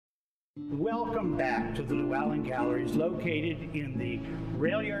Welcome back to the LewAllen Galleries located in the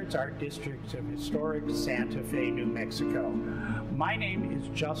Rail Yards Art District of historic Santa Fe, New Mexico. My name is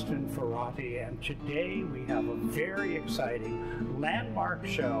Justin Ferrati, and today we have a very exciting landmark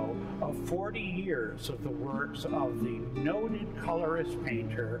show of 40 years of the works of the noted colorist,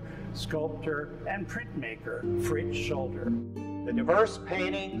 painter, sculptor, and printmaker Fritz Scholder. The diverse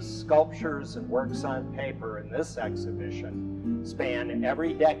paintings, sculptures, and works on paper in this exhibition span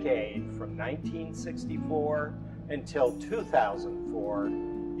every decade from 1964 until 2004,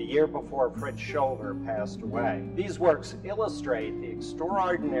 the year before Fritz Scholder passed away. These works illustrate the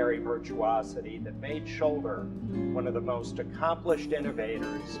extraordinary virtuosity that made Scholder one of the most accomplished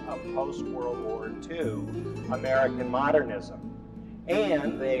innovators of post-World War II American modernism.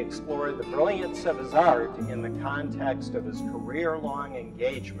 And they explore the brilliance of his art in the context of his career-long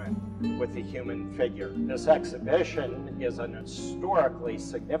engagement with the human figure. This exhibition is an historically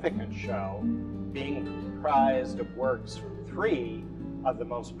significant show, being comprised of works from 3 of the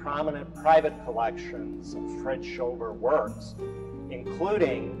most prominent private collections of Fritz Scholder works,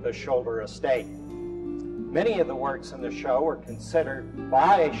 including the Scholder estate. Many of the works in the show are considered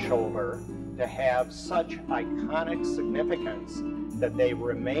by Scholder to have such iconic significance that they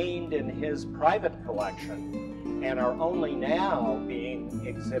remained in his private collection and are only now being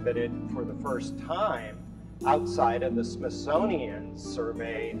exhibited for the first time outside of the Smithsonian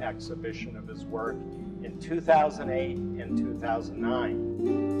survey exhibition of his work in 2008 and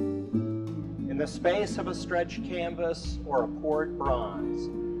 2009. In the space of a stretched canvas or a poured bronze,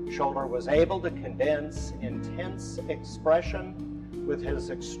 Scholder was able to condense intense expression with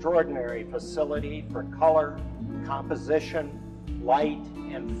his extraordinary facility for color, composition, light,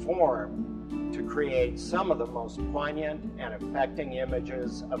 and form to create some of the most poignant and affecting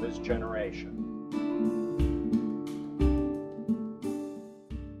images of his generation.